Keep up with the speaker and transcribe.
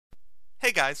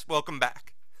Hey guys, welcome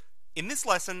back. In this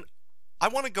lesson, I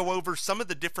want to go over some of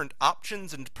the different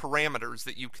options and parameters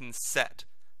that you can set,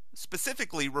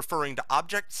 specifically referring to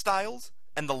object styles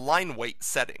and the line weight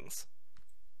settings.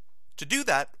 To do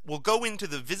that, we'll go into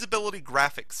the Visibility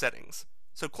Graphics settings.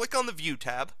 So click on the View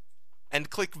tab, and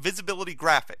click Visibility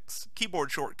Graphics,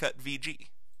 keyboard shortcut VG.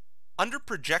 Under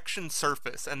Projection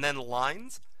Surface and then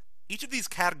Lines, each of these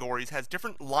categories has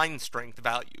different line strength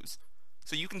values.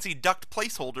 So you can see duct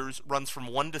placeholders runs from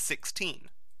 1 to 16.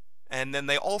 And then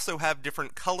they also have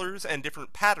different colors and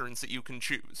different patterns that you can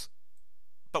choose.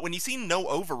 But when you see no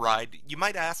override, you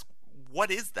might ask,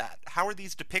 what is that? How are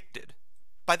these depicted?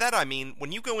 By that I mean,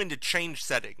 when you go into change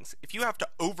settings, if you have to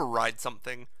override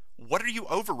something, what are you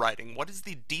overriding? What is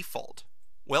the default?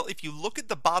 Well, if you look at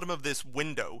the bottom of this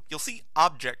window, you'll see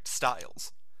object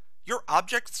styles. Your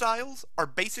object styles are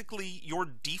basically your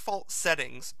default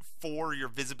settings for your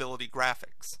visibility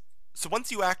graphics. So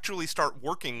once you actually start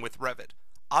working with Revit,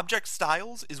 object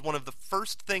styles is one of the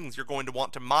first things you're going to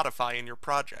want to modify in your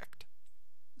project.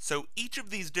 So each of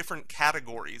these different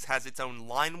categories has its own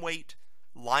line weight,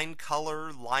 line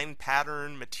color, line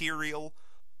pattern, material.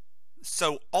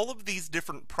 So all of these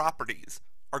different properties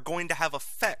are going to have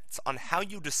effects on how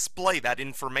you display that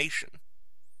information.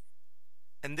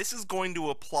 And this is going to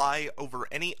apply over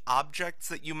any objects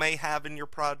that you may have in your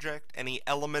project, any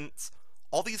elements.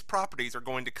 All these properties are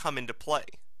going to come into play.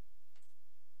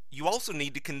 You also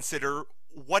need to consider,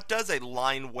 what does a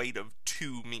line weight of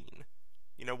 2 mean?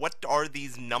 What are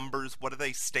these numbers? What do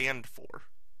they stand for?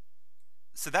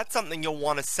 So that's something you'll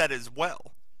want to set as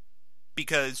well,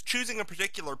 because choosing a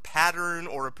particular pattern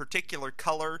or a particular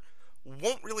color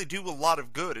won't really do a lot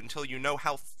of good until you know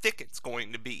how thick it's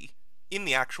going to be in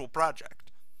the actual project.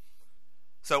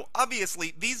 So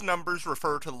obviously these numbers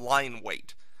refer to line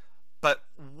weight, but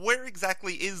where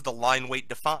exactly is the line weight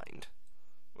defined?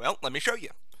 Well, let me show you.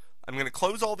 I'm going to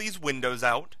close all these windows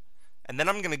out, and then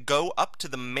I'm going to go up to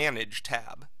the Manage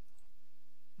tab.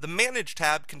 The Manage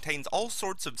tab contains all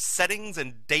sorts of settings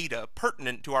and data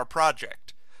pertinent to our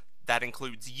project. That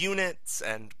includes units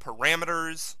and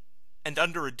parameters, and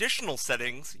under Additional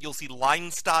Settings, you'll see line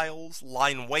styles,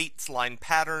 line weights, line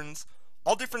patterns,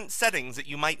 all different settings that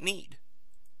you might need.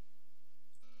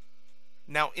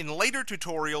 Now, in later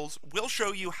tutorials, we'll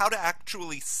show you how to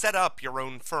actually set up your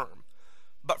own firm.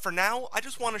 But for now, I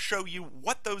just want to show you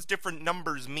what those different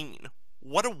numbers mean.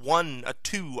 What a 1, a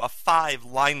 2, a 5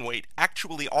 line weight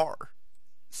actually are.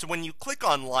 So when you click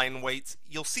on line weights,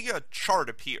 you'll see a chart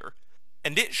appear,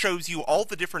 and it shows you all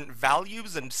the different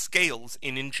values and scales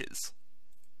in inches.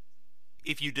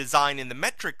 If you design in the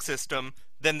metric system,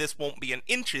 then this won't be in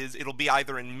inches, it'll be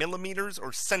either in millimeters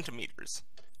or centimeters.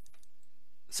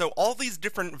 So all these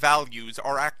different values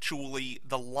are actually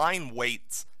the line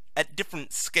weights at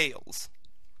different scales.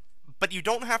 But you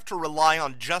don't have to rely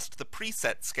on just the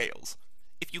preset scales.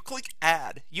 If you click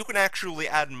Add, you can actually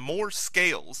add more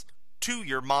scales to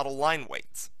your model line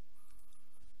weights.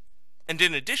 And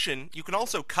in addition, you can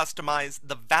also customize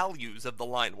the values of the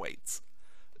line weights.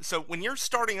 So when you're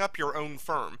starting up your own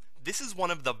firm, this is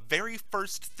one of the very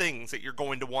first things that you're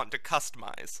going to want to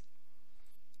customize.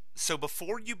 So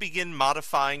before you begin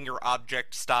modifying your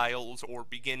object styles or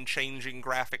begin changing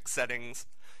graphic settings,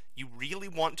 you really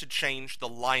want to change the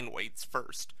line weights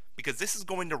first, because this is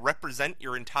going to represent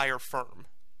your entire firm.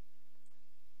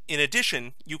 In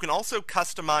addition, you can also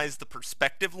customize the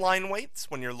perspective line weights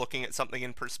when you're looking at something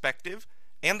in perspective,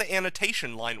 and the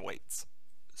annotation line weights.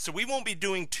 So we won't be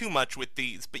doing too much with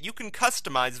these, but you can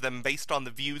customize them based on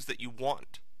the views that you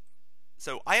want.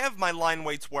 So I have my line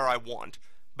weights where I want,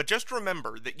 but just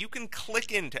remember that you can click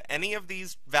into any of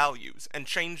these values and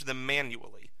change them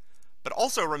manually. But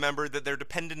also remember that they're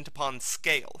dependent upon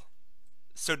scale.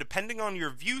 So depending on your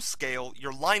view scale,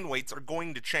 your line weights are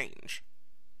going to change.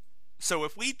 So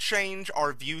if we change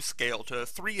our view scale to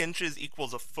 3 inches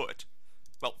equals a foot,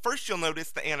 well, first you'll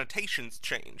notice the annotations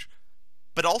change.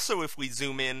 But also if we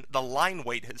zoom in, the line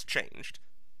weight has changed.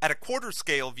 At a quarter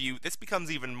scale view, this becomes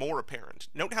even more apparent.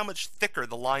 Note how much thicker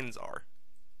the lines are.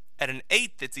 At an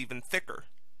 1/8, it's even thicker.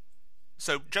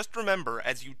 So just remember,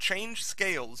 as you change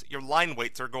scales, your line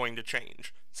weights are going to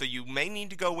change. So you may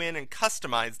need to go in and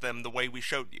customize them the way we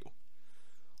showed you.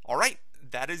 Alright,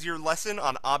 that is your lesson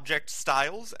on object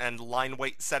styles and line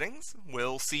weight settings.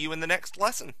 We'll see you in the next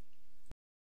lesson.